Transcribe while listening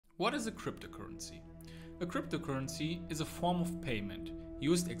What is a cryptocurrency? A cryptocurrency is a form of payment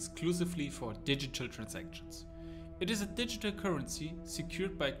used exclusively for digital transactions. It is a digital currency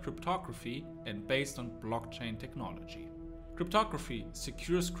secured by cryptography and based on blockchain technology. Cryptography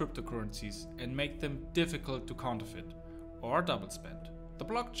secures cryptocurrencies and makes them difficult to counterfeit or double spend. The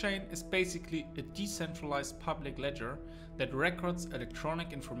blockchain is basically a decentralized public ledger that records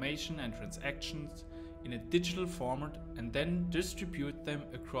electronic information and transactions in a digital format and then distribute them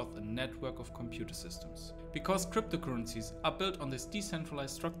across a network of computer systems. Because cryptocurrencies are built on this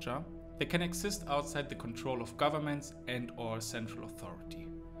decentralized structure, they can exist outside the control of governments and/or central authority.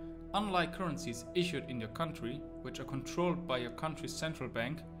 Unlike currencies issued in your country, which are controlled by your country's central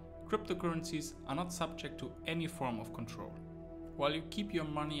bank, cryptocurrencies are not subject to any form of control. While you keep your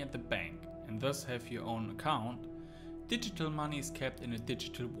money at the bank and thus have your own account, digital money is kept in a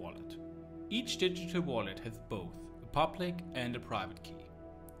digital wallet. Each digital wallet has both a public and a private key.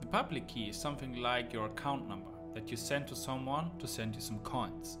 The public key is something like your account number that you send to someone to send you some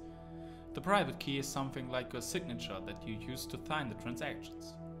coins. The private key is something like your signature that you use to sign the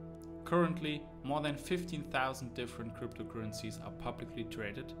transactions. Currently, more than 15,000 different cryptocurrencies are publicly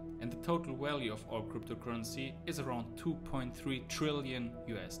traded, and the total value of all cryptocurrency is around 2.3 trillion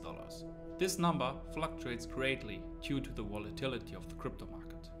US dollars. This number fluctuates greatly due to the volatility of the crypto market.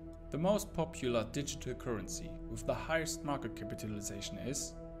 The most popular digital currency with the highest market capitalization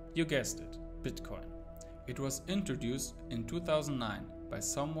is, you guessed it, Bitcoin. It was introduced in 2009 by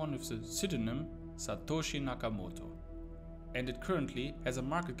someone with the pseudonym Satoshi Nakamoto, and it currently has a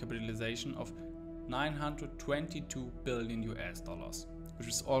market capitalization of 922 billion US dollars, which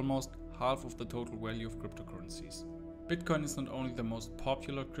is almost half of the total value of cryptocurrencies. Bitcoin is not only the most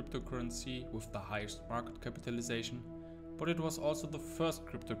popular cryptocurrency with the highest market capitalization, but it was also the first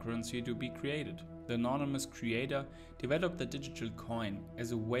cryptocurrency to be created. The anonymous creator developed the digital coin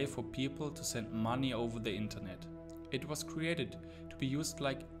as a way for people to send money over the internet. It was created to be used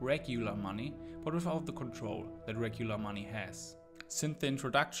like regular money, but without the control that regular money has. Since the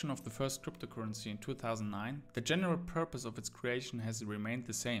introduction of the first cryptocurrency in 2009, the general purpose of its creation has remained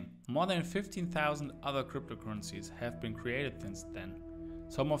the same. More than 15,000 other cryptocurrencies have been created since then.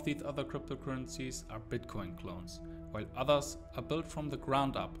 Some of these other cryptocurrencies are Bitcoin clones, while others are built from the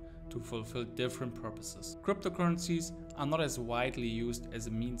ground up to fulfill different purposes. Cryptocurrencies are not as widely used as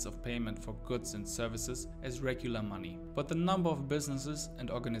a means of payment for goods and services as regular money, but the number of businesses and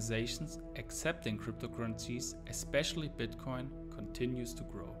organizations accepting cryptocurrencies, especially Bitcoin, continues to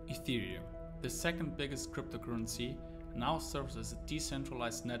grow. Ethereum, the second biggest cryptocurrency, now serves as a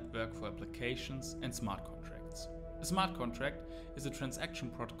decentralized network for applications and smart contracts. A smart contract is a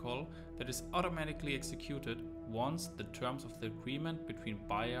transaction protocol that is automatically executed once the terms of the agreement between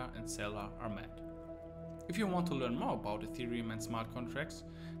buyer and seller are met. If you want to learn more about Ethereum and smart contracts,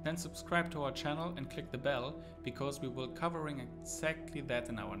 then subscribe to our channel and click the bell, because we will be covering exactly that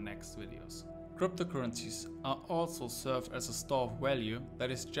in our next videos. Cryptocurrencies are also serve as a store of value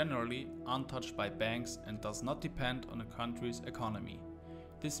that is generally untouched by banks and does not depend on a country's economy.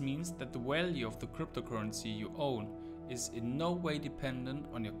 This means that the value of the cryptocurrency you own is in no way dependent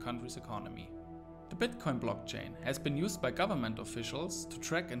on your country's economy. The Bitcoin blockchain has been used by government officials to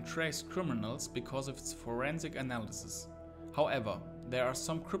track and trace criminals because of its forensic analysis. However, there are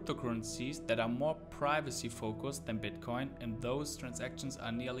some cryptocurrencies that are more privacy focused than Bitcoin, and those transactions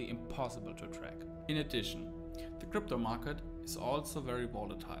are nearly impossible to track. In addition, the crypto market is also very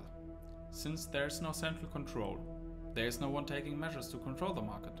volatile. Since there is no central control, there is no one taking measures to control the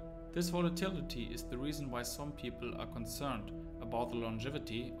market. This volatility is the reason why some people are concerned about the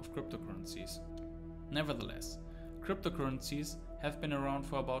longevity of cryptocurrencies. Nevertheless, cryptocurrencies have been around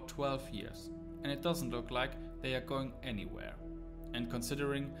for about 12 years, and it doesn't look like they are going anywhere. And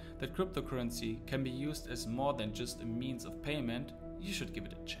considering that cryptocurrency can be used as more than just a means of payment, you should give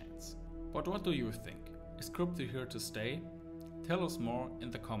it a chance. But what do you think? Is crypto here to stay? Tell us more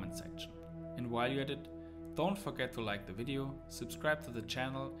in the comment section. And while you're at it, don't forget to like the video, subscribe to the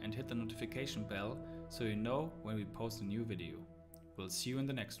channel and hit the notification bell so you know when we post a new video. We'll see you in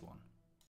the next one.